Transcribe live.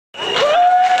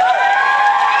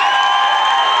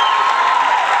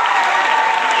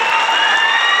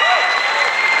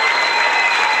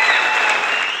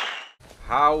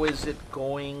How is it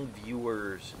going,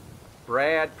 viewers?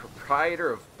 Brad, proprietor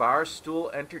of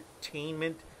Barstool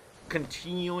Entertainment,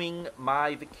 continuing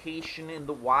my vacation in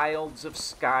the wilds of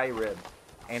Skyrim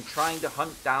and trying to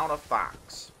hunt down a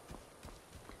fox.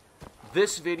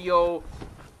 This video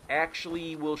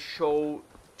actually will show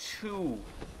two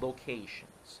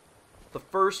locations. The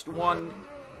first one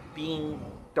being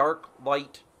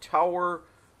Darklight Tower,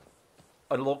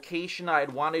 a location I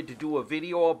had wanted to do a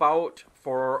video about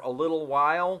for a little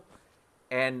while,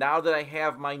 and now that I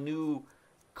have my new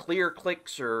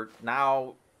ClearClicks, or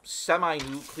now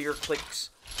semi-new ClearClicks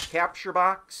capture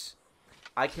box,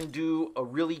 I can do a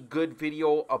really good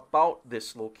video about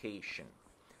this location.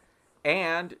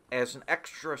 And as an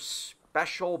extra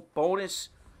special bonus,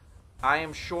 I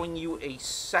am showing you a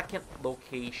second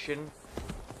location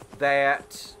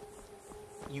that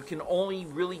you can only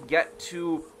really get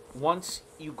to once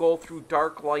you go through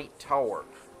Darklight Tower.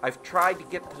 I've tried to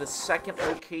get to the second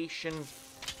location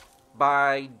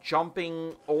by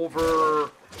jumping over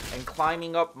and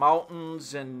climbing up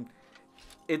mountains, and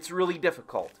it's really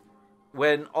difficult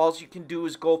when all you can do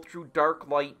is go through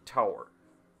Darklight Tower.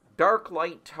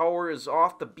 Darklight Tower is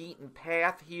off the beaten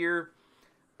path here.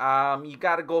 You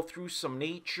got to go through some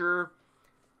nature,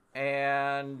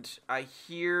 and I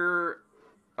hear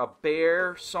a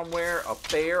bear somewhere. A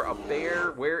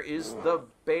bear. Where is the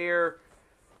bear?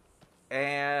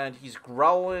 And he's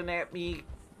growling at me.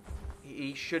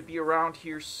 He should be around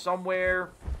here somewhere.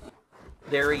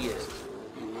 There he is.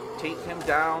 Take him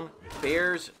down.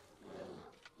 Bears,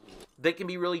 they can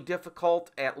be really difficult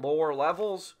at lower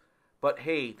levels, but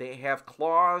hey, they have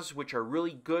claws, which are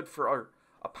really good for our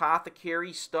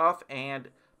apothecary stuff, and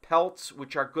pelts,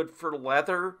 which are good for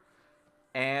leather.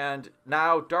 And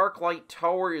now Darklight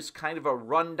Tower is kind of a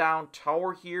rundown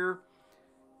tower here,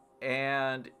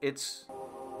 and it's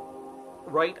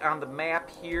right on the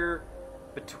map here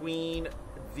between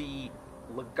the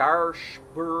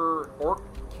Lagarshbur Orc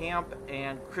Camp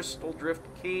and Crystal Drift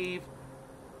Cave,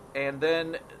 and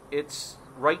then it's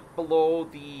right below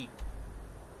the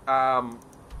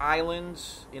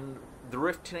islands in the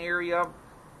Riften area,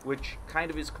 which kind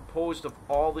of is composed of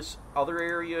all this other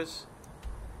areas,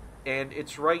 and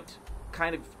it's right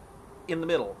kind of in the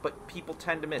middle, but people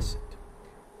tend to miss it.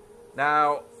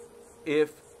 Now,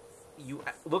 if you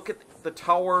look at the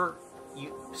tower,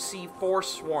 you see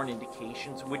Forsworn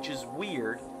indications, which is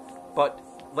weird,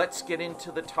 but let's get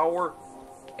into the tower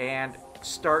and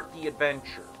start the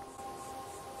adventure.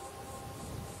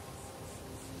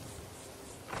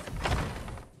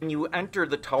 When you enter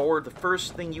the tower, the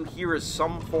first thing you hear is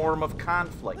some form of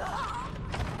conflict.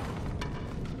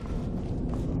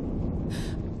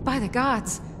 By the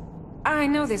gods, I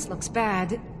know this looks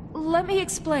bad. Let me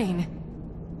explain.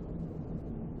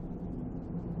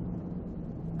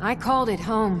 I called it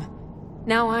home.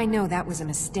 Now I know that was a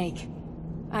mistake.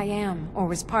 I am, or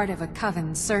was part of a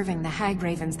coven serving the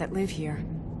hagravens that live here.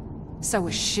 So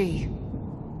was she.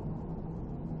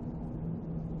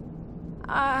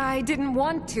 I didn't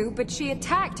want to, but she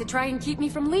attacked to try and keep me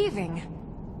from leaving.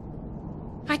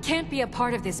 I can't be a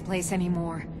part of this place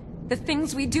anymore. The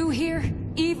things we do here,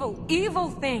 evil,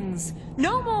 evil things.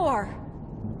 No more!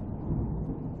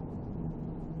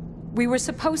 We were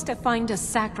supposed to find a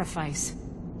sacrifice.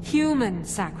 Human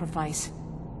sacrifice.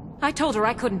 I told her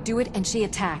I couldn't do it, and she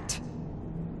attacked.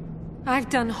 I've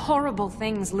done horrible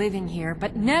things living here,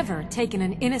 but never taken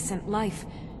an innocent life.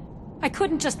 I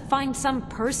couldn't just find some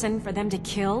person for them to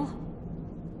kill.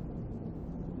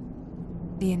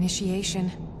 The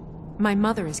initiation. My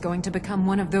mother is going to become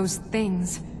one of those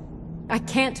things. I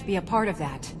can't be a part of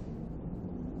that.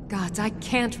 Gods, I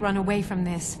can't run away from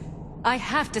this. I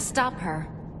have to stop her.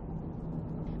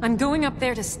 I'm going up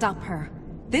there to stop her.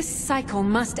 This cycle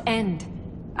must end.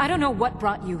 I don't know what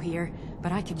brought you here,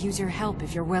 but I could use your help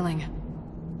if you're willing.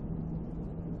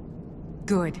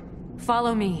 Good.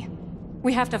 Follow me.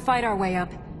 We have to fight our way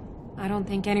up. I don't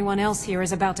think anyone else here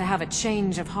is about to have a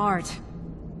change of heart.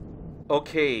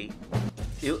 Okay.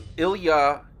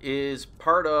 Ilya is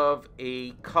part of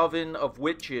a coven of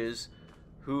witches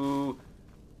who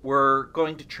were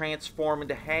going to transform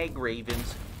into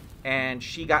hagravens, and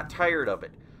she got tired of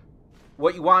it.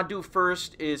 What you want to do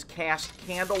first is cast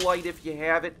Candlelight if you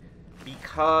have it,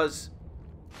 because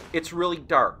it's really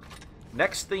dark.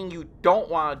 Next thing you don't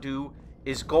want to do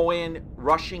is go in,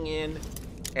 rushing in,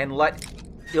 and let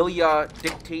Ilya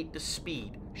dictate the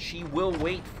speed. She will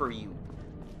wait for you.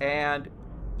 And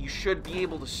you should be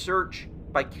able to search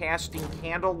by casting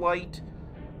Candlelight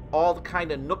all the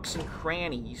kind of nooks and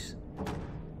crannies.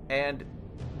 And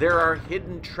there are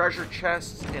hidden treasure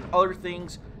chests and other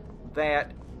things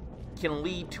that can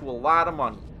lead to a lot of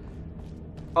money.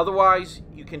 Otherwise,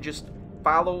 you can just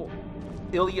follow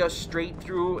Ilya straight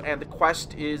through, and the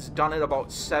quest is done in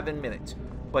about 7 minutes.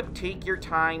 But take your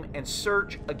time and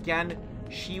search. Again,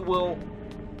 she will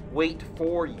wait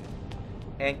for you.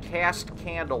 And cast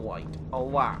Candlelight a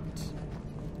lot.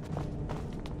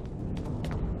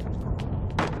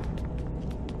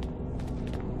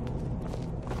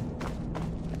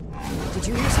 Did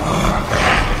you hear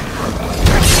something?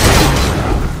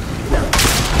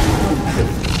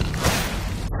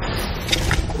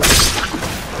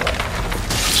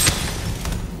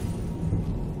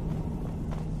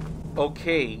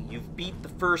 Okay, you've beat the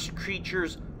first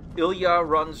creatures. Ilya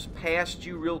runs past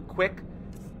you real quick.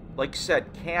 Like I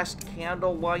said, cast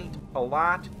Candlelight a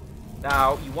lot.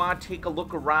 Now, you want to take a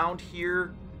look around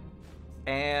here,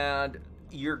 and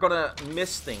you're gonna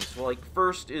miss things. Well, like,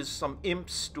 first is some imp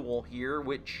stool here,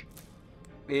 which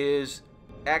is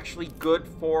actually good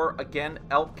for, again,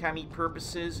 alchemy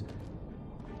purposes,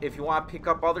 if you want to pick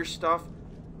up other stuff.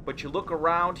 But you look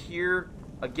around here,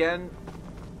 again,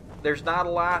 there's not a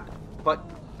lot, but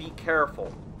be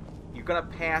careful. You're gonna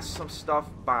pass some stuff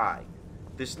by.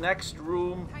 This next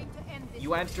room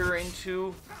you enter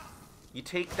into, you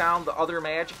take down the other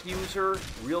magic user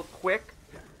real quick,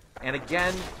 and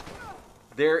again,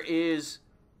 there is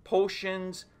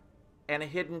potions and a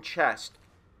hidden chest.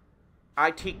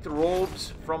 I take the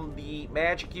robes from the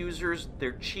magic users.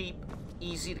 They're cheap,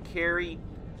 easy to carry.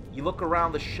 You look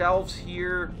around the shelves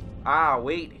here. Ah,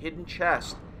 wait, hidden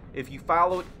chest. If you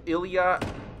followed Ilya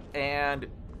and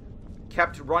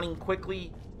kept running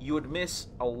quickly, you would miss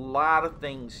a lot of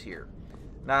things here.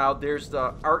 Now, there's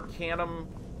the Arcanum,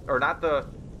 or not the,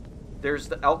 there's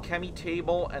the alchemy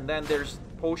table, and then there's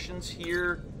potions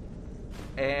here,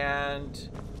 and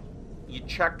you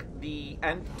check the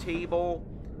end table.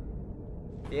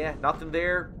 Yeah, nothing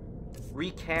there.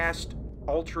 Recast,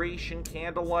 alteration,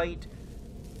 candlelight,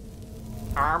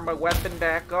 arm my weapon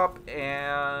back up,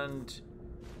 and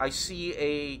I see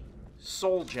a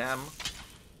soul gem,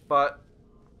 but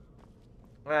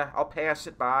I'll pass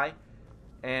it by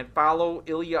and follow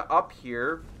Ilya up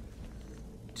here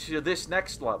to this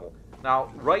next level.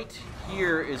 Now, right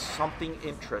here is something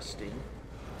interesting,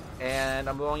 and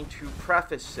I'm going to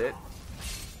preface it.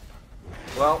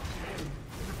 Well,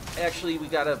 actually, we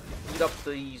gotta beat up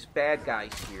these bad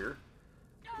guys here.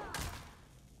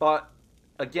 But,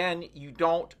 again, you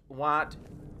don't want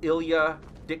Ilya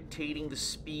dictating the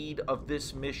speed of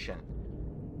this mission.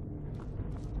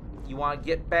 You want to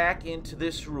get back into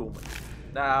this room.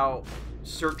 Now,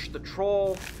 search the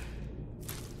troll.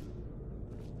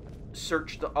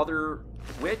 Search the other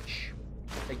witch.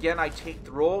 Again, I take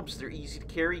the robes. They're easy to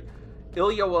carry.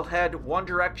 Ilya will head one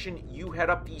direction. You head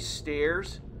up these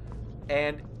stairs.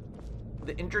 And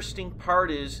the interesting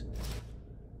part is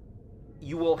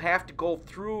you will have to go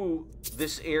through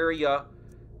this area,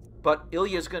 but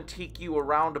Ilya's going to take you a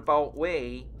roundabout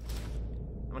way.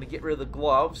 I'm going to get rid of the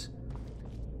gloves.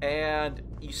 And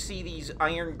you see these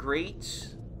iron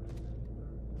grates.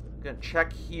 I'm going to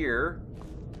check here.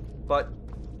 But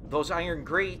those iron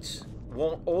grates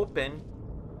won't open.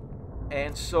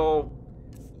 And so,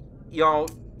 you know,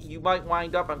 you might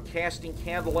wind up, I'm casting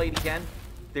Candlelight again.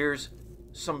 There's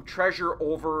some treasure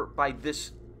over by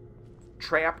this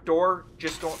trapdoor.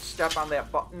 Just don't step on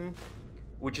that button,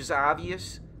 which is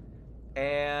obvious.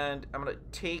 And I'm going to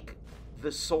take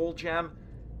the soul gem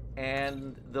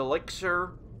and the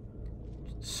elixir.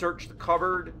 Search the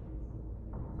cupboard.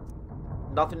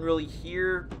 Nothing really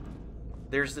here.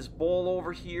 There's this bowl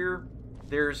over here.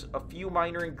 There's a few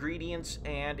minor ingredients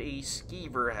and a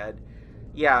skeever head.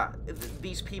 Yeah,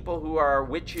 these people who are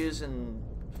witches and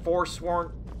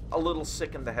forsworn, a little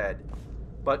sick in the head.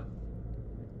 But,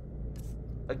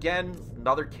 again,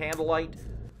 another candlelight.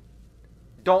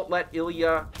 Don't let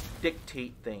Ilya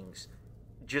dictate things.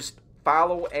 Just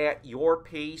follow at your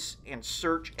pace and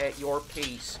search at your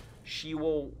pace. She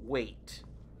will wait.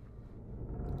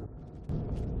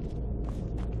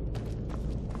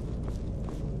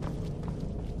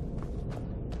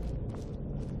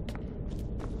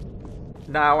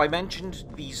 Now, I mentioned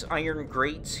these iron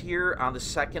grates here on the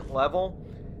second level,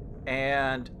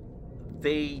 and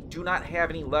they do not have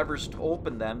any levers to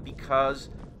open them because,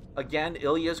 again,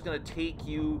 Ilya's going to take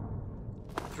you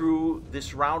through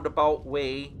this roundabout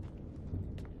way,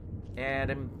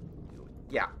 and I'm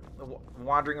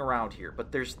wandering around here.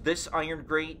 But there's this iron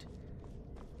grate.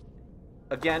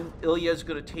 Again, Ilya's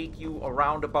going to take you a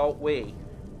roundabout way.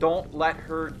 Don't let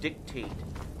her dictate.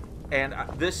 And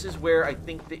this is where I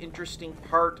think the interesting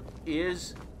part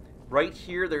is. Right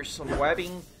here, there's some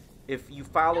webbing. If you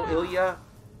follow Ilya,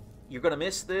 you're going to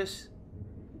miss this.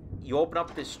 You open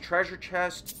up this treasure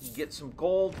chest, you get some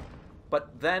gold,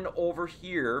 But then over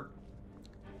here,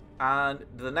 on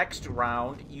the next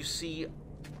round, you see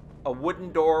a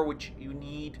wooden door which you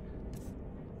need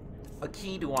a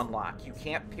key to unlock. You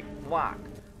can't pick the lock.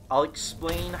 I'll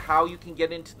explain how you can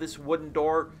get into this wooden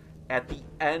door at the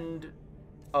end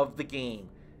of the game.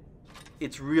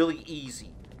 It's really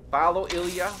easy. Follow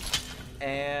Ilya,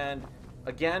 and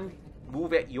again,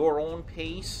 move at your own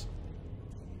pace,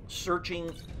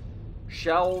 searching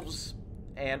shelves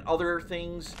and other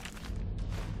things.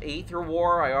 Aether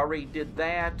War, I already did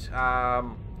that.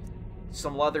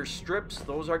 Some leather strips,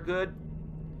 those are good.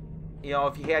 You know,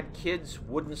 if you had kids,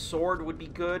 wooden sword would be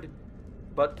good.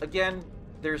 But again,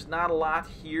 there's not a lot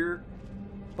here,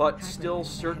 but still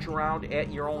search around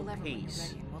at your own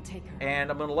pace.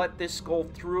 And I'm going to let this go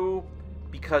through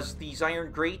because these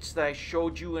iron grates that I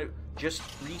showed you just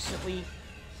recently,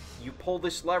 you pull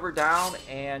this lever down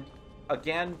and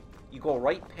again, you go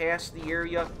right past the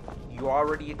area you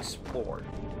already explored.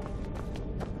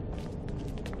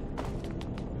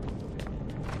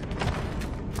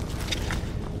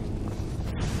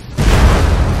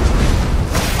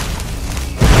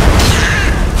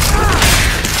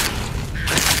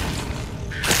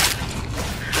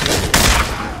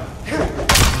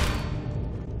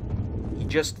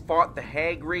 Just fought the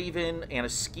hagraven and a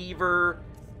skeever.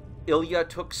 Ilya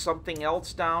took something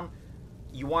else down.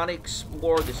 You want to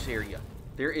explore this area.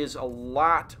 There is a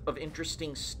lot of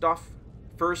interesting stuff.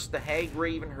 First, the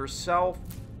hagraven herself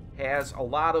has a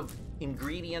lot of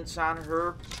ingredients on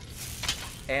her.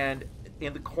 And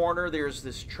in the corner, there's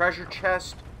this treasure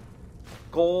chest,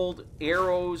 gold,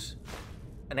 arrows,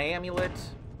 an amulet.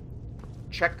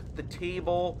 Check the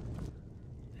table.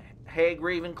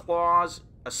 Hagraven claws.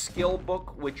 A skill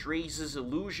book which raises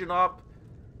illusion up.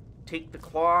 Take the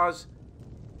claws.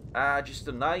 Just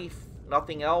a knife.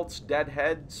 Nothing else. Dead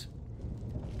heads.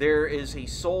 There is a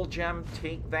soul gem.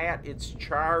 Take that. It's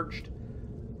charged.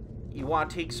 You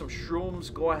want to take some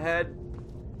shrooms? Go ahead.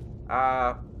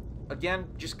 Again,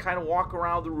 just kind of walk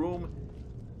around the room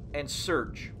and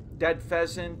search. Dead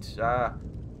pheasant.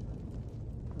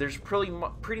 There's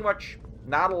pretty much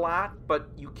not a lot, but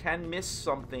you can miss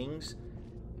some things.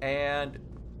 And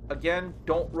again,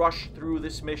 don't rush through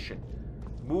this mission.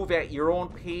 Move at your own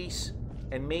pace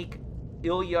and make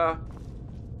Ilya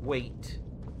wait.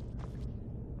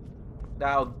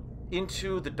 Now,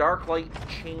 into the Darklight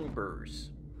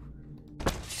chambers.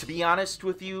 To be honest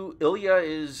with you, Ilya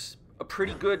is a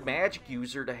pretty good magic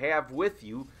user to have with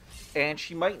you, and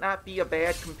she might not be a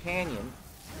bad companion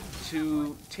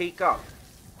to take up.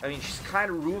 I mean, she's kind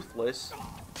of ruthless.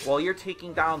 While you're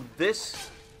taking down this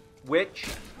witch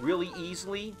really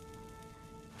easily.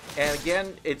 And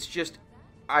again, it's just,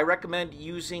 I recommend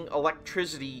using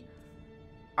electricity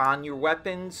on your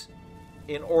weapons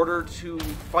in order to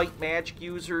fight magic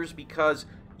users because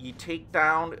you take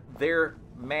down their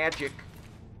magic.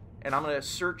 And I'm going to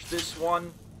search this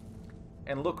one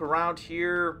and look around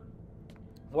here.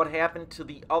 What happened to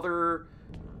the other?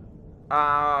 No,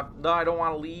 I don't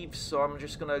want to leave, so I'm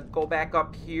just going to go back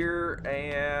up here.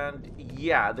 And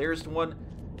yeah, there's the one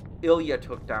Ilya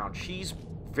took down. She's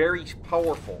very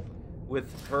powerful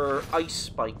with her ice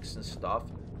spikes and stuff,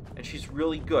 and she's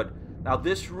really good. Now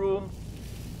this room,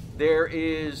 there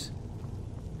is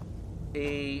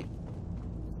a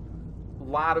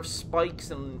lot of spikes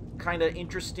and kind of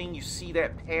interesting. You see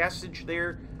that passage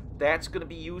there? That's going to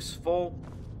be useful.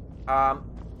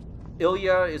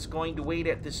 Ilya is going to wait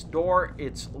at this door.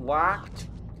 It's locked.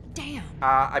 Damn.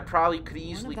 I probably could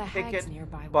easily pick it,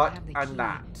 but I'm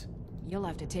not. You'll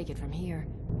have to take it from here.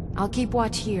 I'll keep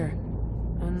watch here.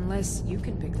 Unless you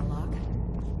can pick the lock.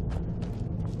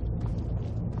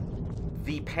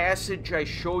 The passage I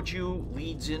showed you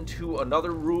leads into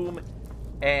another room,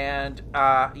 and,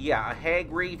 yeah, a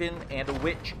hagraven and a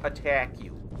witch attack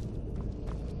you.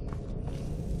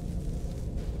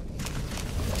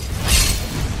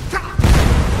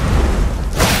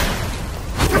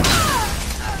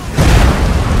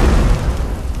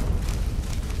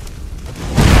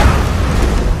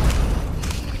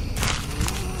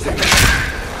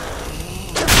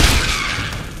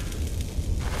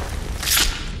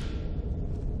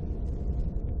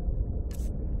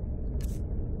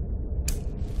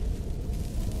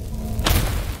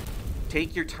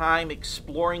 Take your time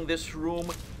exploring this room.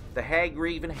 The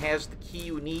hagraven has the key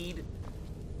you need,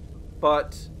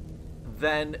 but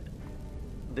then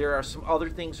there are some other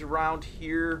things around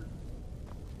here.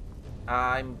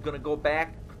 I'm gonna go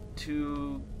back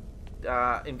to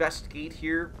investigate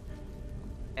here,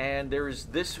 and there's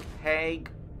this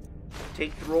hag.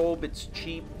 Take the robe, it's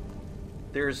cheap.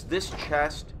 There's this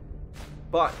chest,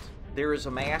 but there is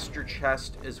a master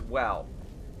chest as well.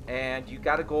 And you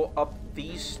got to go up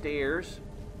these stairs,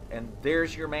 and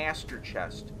there's your master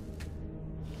chest.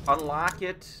 Unlock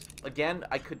it. Again,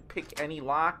 I could pick any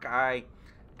lock. I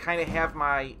kind of have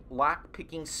my lock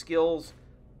picking skills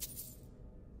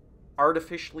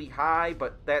artificially high,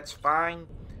 but that's fine.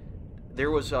 There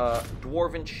was a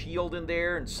dwarven shield in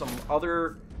there and some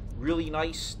other really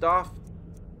nice stuff.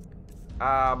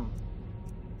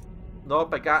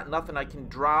 Nope, I got nothing I can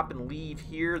drop and leave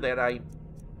here that I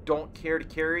don't care to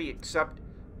carry, except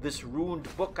this ruined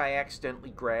book I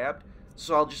accidentally grabbed.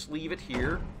 So I'll just leave it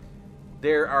here.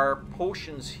 There are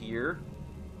potions here,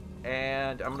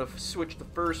 and I'm going to switch to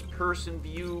first person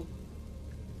view.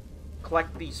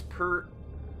 Collect these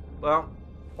well,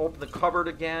 open the cupboard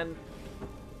again.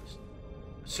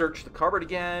 Search the cupboard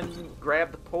again.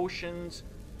 Grab the potions.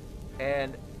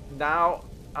 And now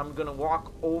I'm going to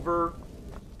walk over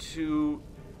to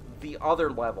the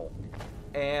other level.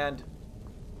 And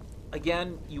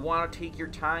again, you want to take your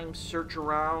time, search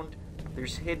around.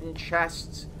 There's hidden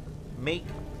chests. Make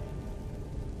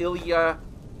Ilya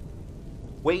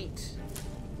wait.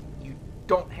 You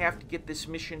don't have to get this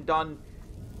mission done.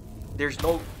 There's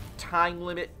no time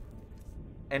limit.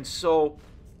 And so,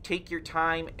 take your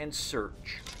time and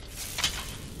search.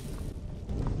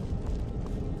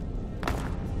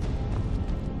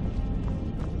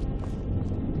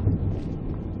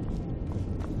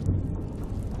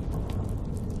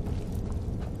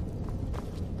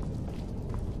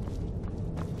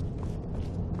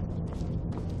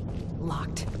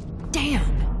 Locked. Damn!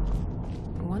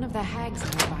 One of the hags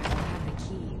nearby will have the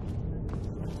key.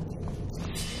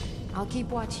 I'll keep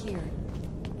watch here.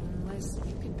 Unless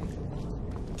you can pick the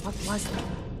lock. What was that?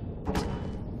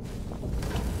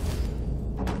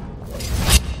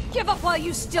 Give up while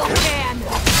you still can!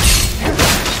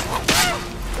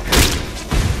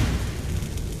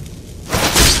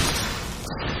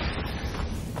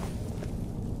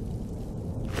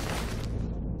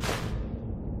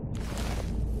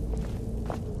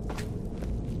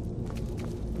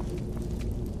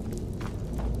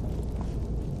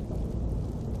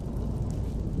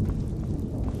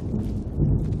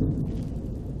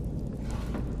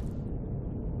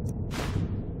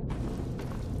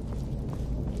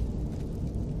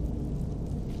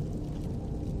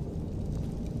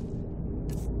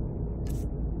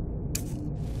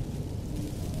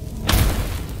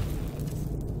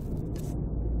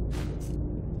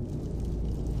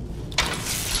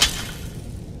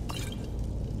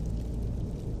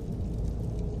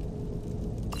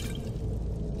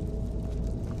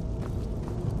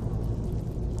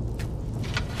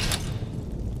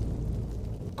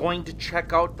 Going to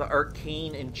check out the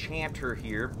arcane enchanter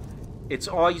here. It's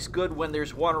always good when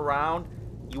there's one around.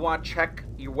 You want to check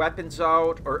your weapons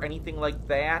out or anything like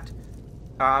that.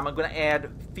 I'm going to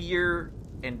add fear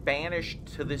and banish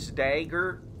to this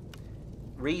dagger.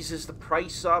 Raises the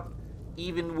price up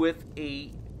even with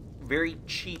a very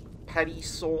cheap petty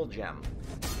soul gem.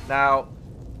 Now,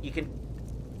 you can,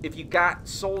 if you got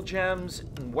soul gems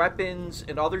and weapons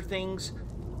and other things,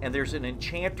 and there's an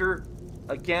enchanter,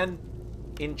 again,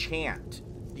 enchant,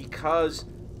 because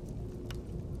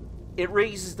it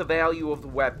raises the value of the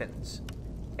weapons.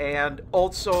 And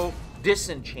also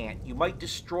disenchant. You might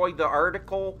destroy the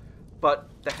article, but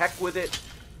the heck with it,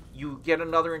 you get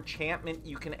another enchantment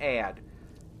you can add.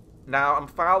 Now I'm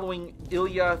following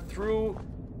Ilya through.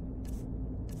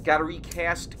 Gotta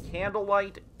recast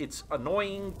Candlelight. It's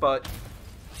annoying, but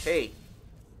hey,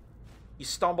 you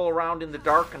stumble around in the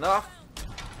dark enough.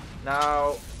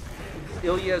 Now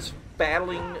Ilya's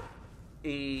battling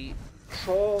a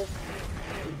troll.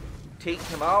 Take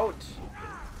him out.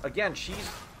 Again, she's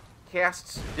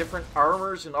casts different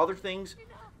armors and other things,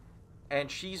 and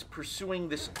she's pursuing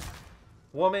this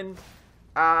woman.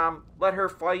 Let her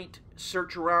fight.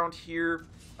 Search around here.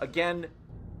 Again,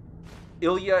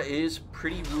 Ilya is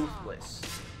pretty ruthless.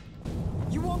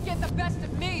 You won't get the best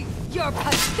of me! You're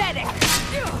pathetic!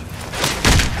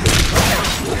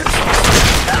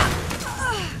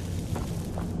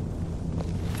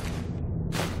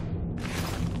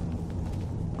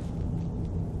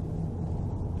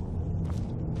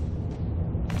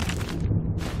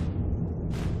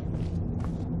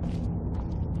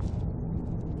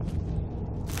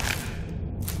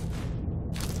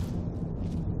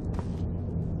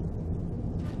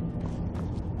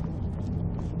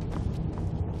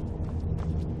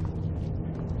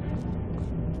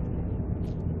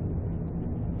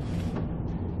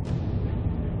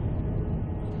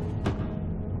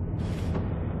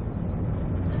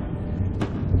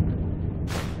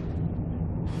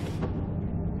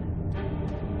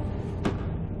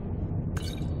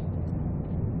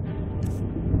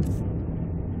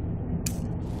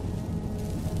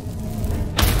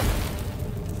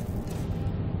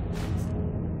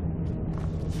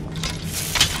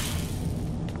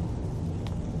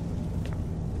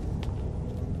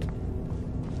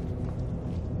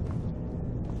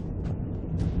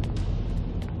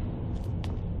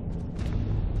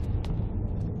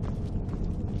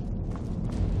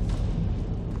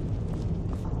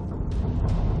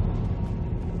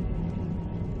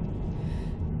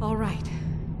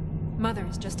 mother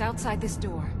is just outside this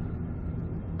door.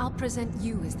 I'll present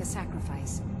you as the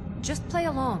sacrifice. Just play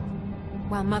along.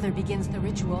 While Mother begins the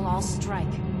ritual, I'll strike.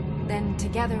 Then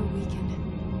together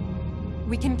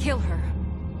we can kill her.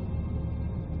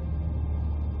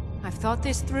 I've thought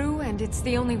this through, and it's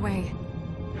the only way.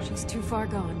 She's too far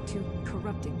gone, too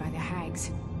corrupted by the hags.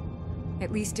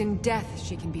 At least in death,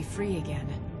 she can be free again.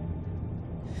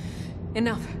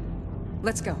 Enough.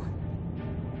 Let's go.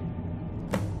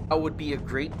 That would be a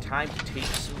great time to take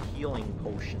some healing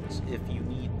potions if you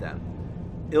need them.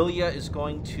 Ilya is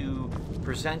going to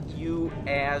present you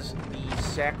as the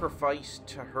sacrifice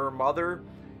to her mother,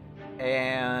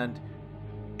 and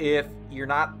if you're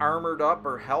not armored up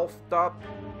or healthed up,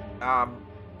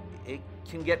 it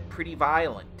can get pretty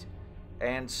violent.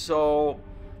 And so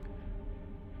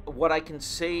what I can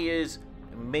say is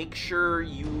make sure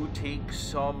you take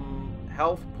some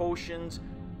health potions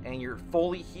and you're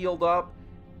fully healed up,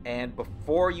 and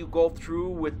before you go through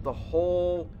with the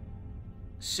whole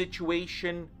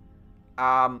situation,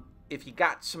 if you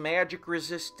got some magic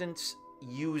resistance,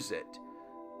 use it.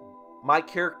 My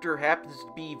character happens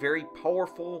to be very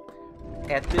powerful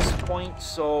at this point,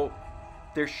 so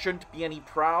there shouldn't be any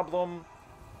problem.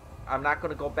 I'm not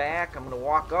going to go back. I'm going to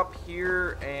walk up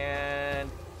here, and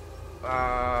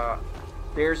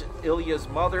there's Ilya's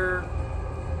mother,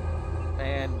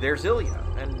 and there's Ilya,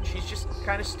 and she's just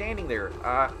kind of standing there.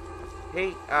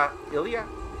 Hey, Ilya,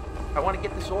 I want to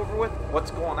get this over with.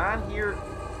 What's going on here?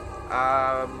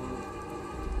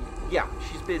 Yeah,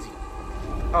 she's busy.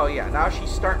 Oh yeah, now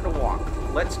she's starting to walk.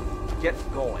 Let's get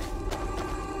going.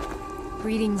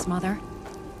 Greetings, Mother.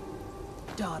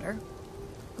 Daughter,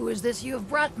 who is this you have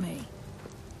brought me?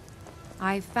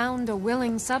 I've found a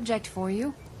willing subject for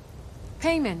you.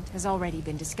 Payment has already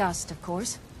been discussed, of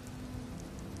course.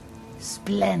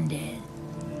 Splendid.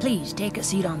 Please take a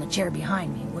seat on the chair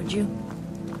behind me, would you?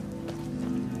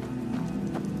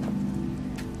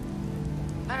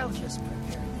 I'll just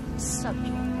prepare the subject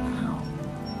now.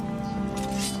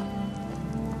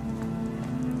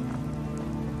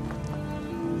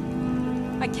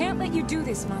 I can't let you do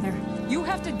this, Mother. You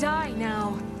have to die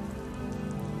now.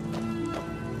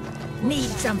 Need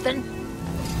something?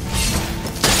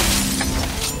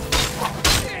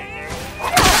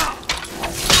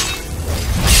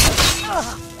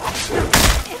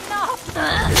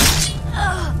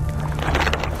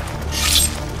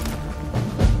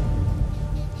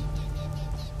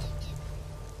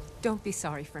 Don't be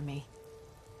sorry for me.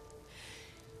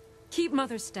 Keep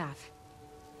Mother's staff.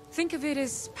 Think of it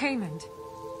as payment.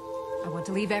 I want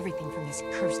to leave everything from this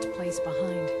cursed place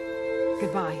behind.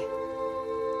 Goodbye.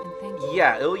 And thank you.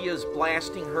 Yeah, Ilya's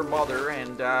blasting her mother,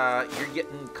 and you're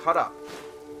getting cut up.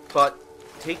 But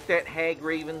take that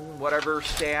hagraven, whatever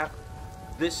staff.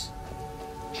 This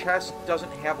chest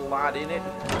doesn't have a lot in it.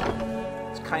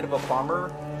 It's kind of a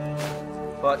bummer.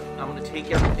 But I'm going to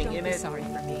take everything in it. Sorry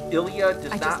for me. Ilya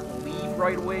does not leave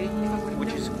right away,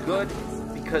 which is good,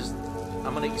 because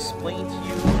I'm going to explain to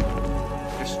you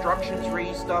instructions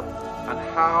raised up on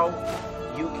how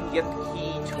you can get the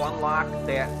key to unlock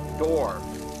that door.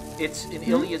 It's in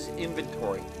Ilya's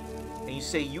inventory. And you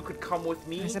say, you could come with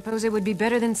me? I suppose it would be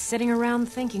better than sitting around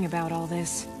thinking about all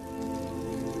this.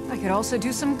 I could also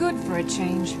do some good for a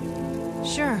change.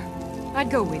 Sure, I'd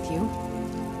go with you.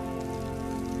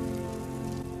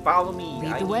 Follow me.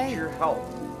 Lead I the need way. your help.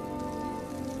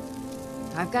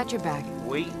 I've got your back.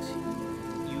 Wait.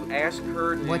 You ask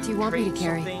her to What do you want me to trade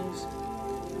carry? some things.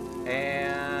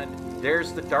 And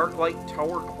there's the Darklight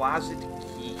Tower closet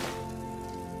key.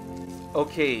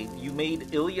 Okay, you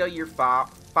made Ilya your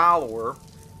follower,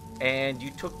 and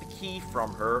you took the key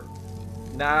from her.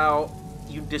 Now,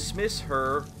 you dismiss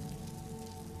her,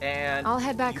 and I'll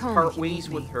head back you home part if you ways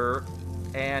need with me. her,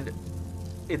 and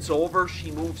it's over.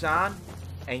 She moves on,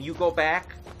 and you go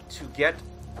back to get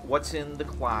what's in the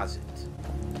closet.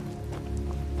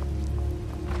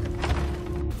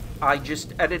 I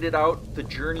just edited out the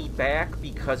journey back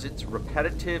because it's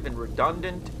repetitive and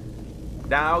redundant.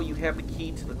 Now you have the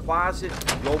key to the closet.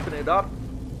 You open it up.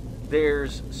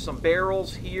 There's some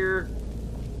barrels here.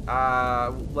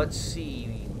 Let's see.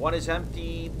 One is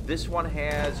empty. This one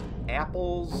has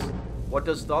apples. What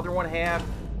does the other one have?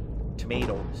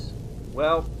 Tomatoes.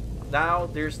 Well, now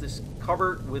there's this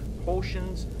cupboard with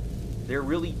potions. They're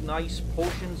really nice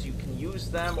potions. You can use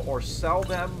them or sell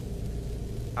them.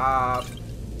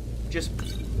 Just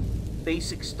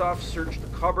basic stuff. Search the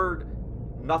cupboard.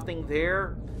 Nothing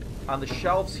there. On the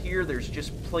shelves here, there's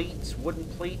just plates, wooden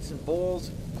plates and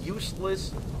bowls.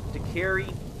 Useless to carry.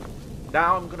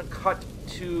 Now I'm going to cut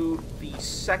to the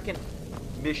second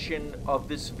mission of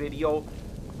this video,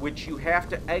 which you have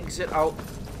to exit out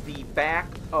the back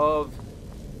of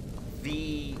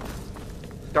the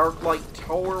Darklight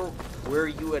Tower where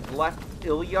you had left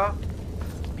Ilya,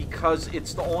 because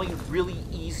it's the only really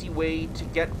easy way to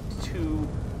get to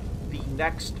the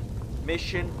next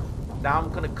mission. Now I'm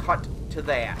going to cut to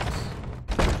that.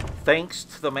 Thanks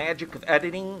to the magic of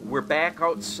editing, we're back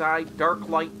outside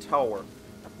Darklight Tower.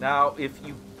 Now,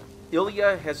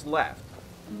 Ilya has left,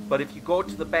 but if you go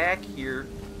to the back here,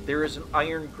 there is an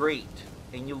iron grate,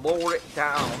 and you lower it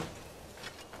down,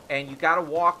 and you gotta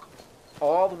walk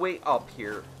all the way up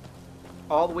here,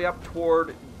 all the way up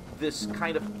toward this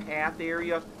kind of path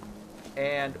area,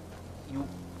 and you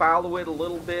follow it a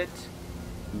little bit.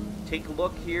 Take a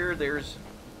look here, there's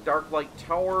Darklight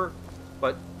Tower,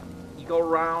 but you go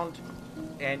around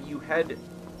and you head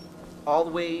all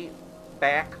the way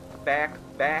back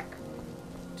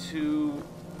to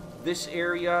this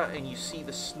area, and you see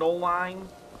the snow line,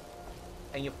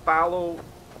 and you follow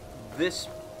this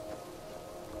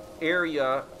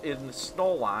area in the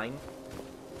snow line,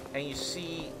 and you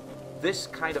see this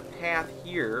kind of path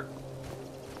here,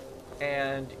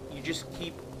 and you just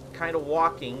keep kind of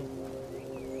walking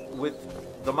with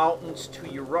the mountains to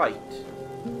your right,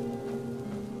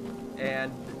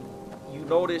 and you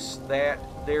notice that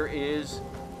there is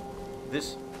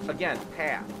this, again,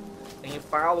 path, and you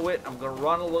follow it. I'm going to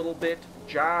run a little bit,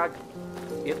 jog.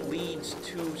 It leads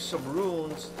to some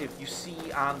runes. If you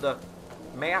see on the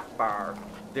map bar,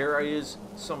 there is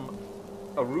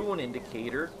a rune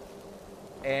indicator,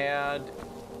 and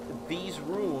these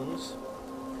runes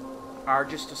are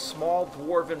just a small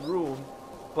dwarven rune,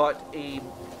 but a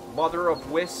mother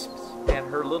of wisps and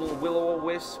her little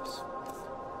will-o'-wisps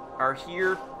are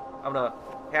here. I'm gonna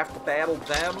have to battle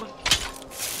them,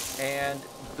 and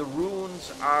the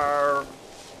runes are,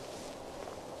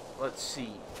 let's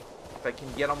see if I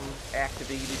can get them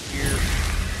activated here.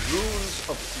 Runes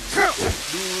of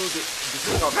Mood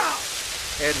Discover.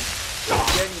 And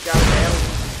again, you gotta battle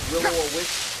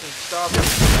will-o'-wisps and stuff,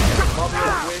 and mother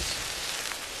of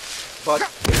wisps. But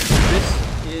this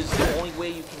is the only way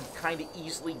you can kind of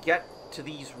easily get to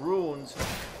these runes,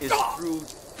 is through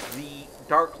the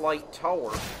Darklight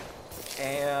Tower.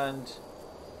 And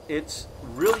it's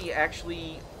really,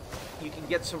 actually, you can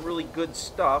get some really good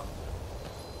stuff.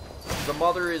 The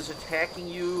mother is attacking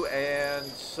you, and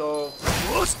so,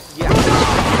 yeah,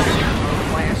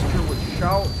 blast her with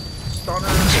shout, stunner,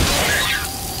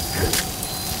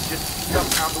 just beat up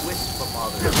on the wisp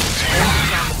mother.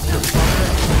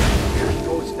 He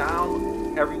goes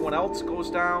down, everyone else goes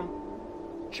down.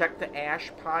 Check the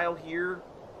ash pile here,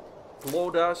 glow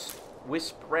dust,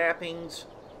 wisp wrappings.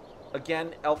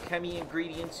 Again, alchemy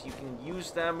ingredients, you can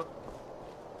use them,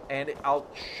 and I'll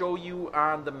show you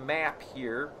on the map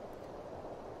here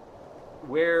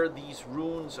where these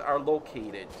runes are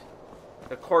located.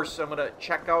 Of course, I'm going to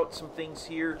check out some things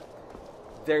here.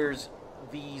 There's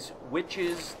these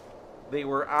witches. They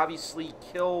were obviously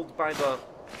killed by the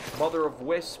Mother of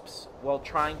Wisps while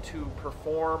trying to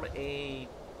perform a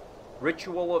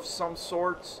ritual of some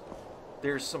sorts.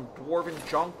 There's some dwarven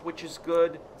junk, which is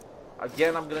good.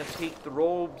 Again, I'm going to take the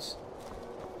robes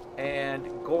and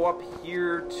go up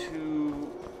here to...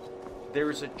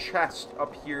 There's a chest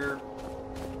up here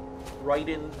right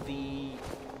in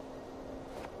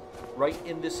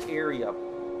this area,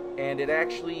 and it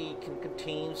actually can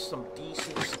contain some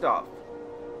decent stuff.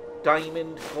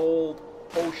 Diamond, gold,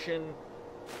 potion,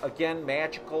 again,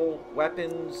 magical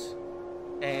weapons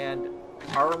and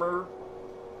armor.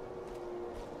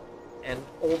 And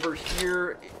over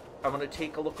here, I'm going to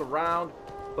take a look around,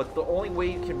 but the only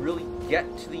way you can really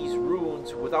get to these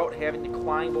ruins without having to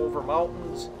climb over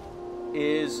mountains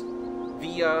is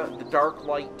via the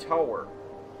Darklight Tower.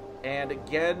 And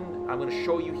again, I'm going to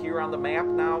show you here on the map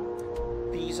now.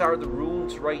 These are the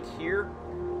runes right here,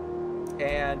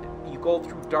 and you go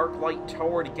through Darklight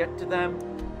Tower to get to them.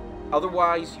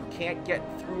 Otherwise, you can't get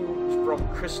through from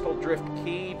Crystal Drift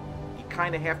Cave. You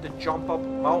kind of have to jump up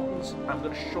mountains. I'm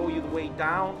going to show you the way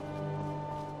down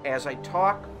as I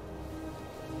talk.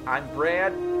 I'm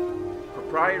Brad,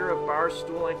 proprietor of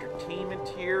Barstool Entertainment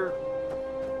here.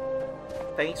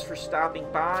 Thanks for stopping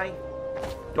by.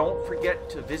 Don't forget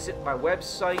to visit my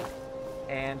website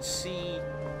and see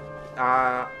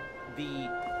the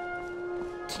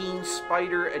Teen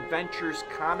Spider Adventures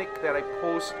comic that I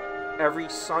post every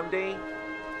Sunday.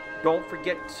 Don't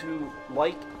forget to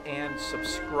like and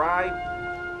subscribe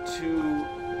to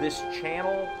this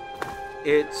channel.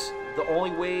 It's the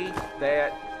only way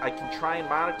that I can try and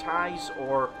monetize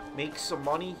or make some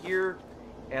money here.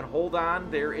 And hold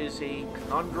on, there is a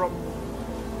conundrum.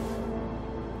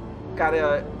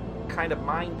 Gotta kind of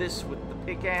mine this with the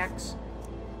pickaxe.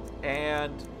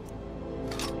 And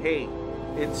hey,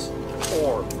 It's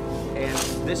orb, and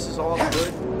this is all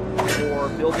good for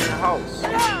building a house.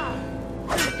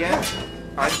 Again,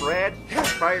 I'm Brad,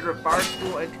 proprietor of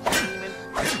Barstool Entertainment.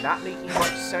 Not making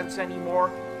much sense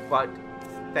anymore, but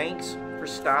thanks for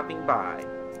stopping by.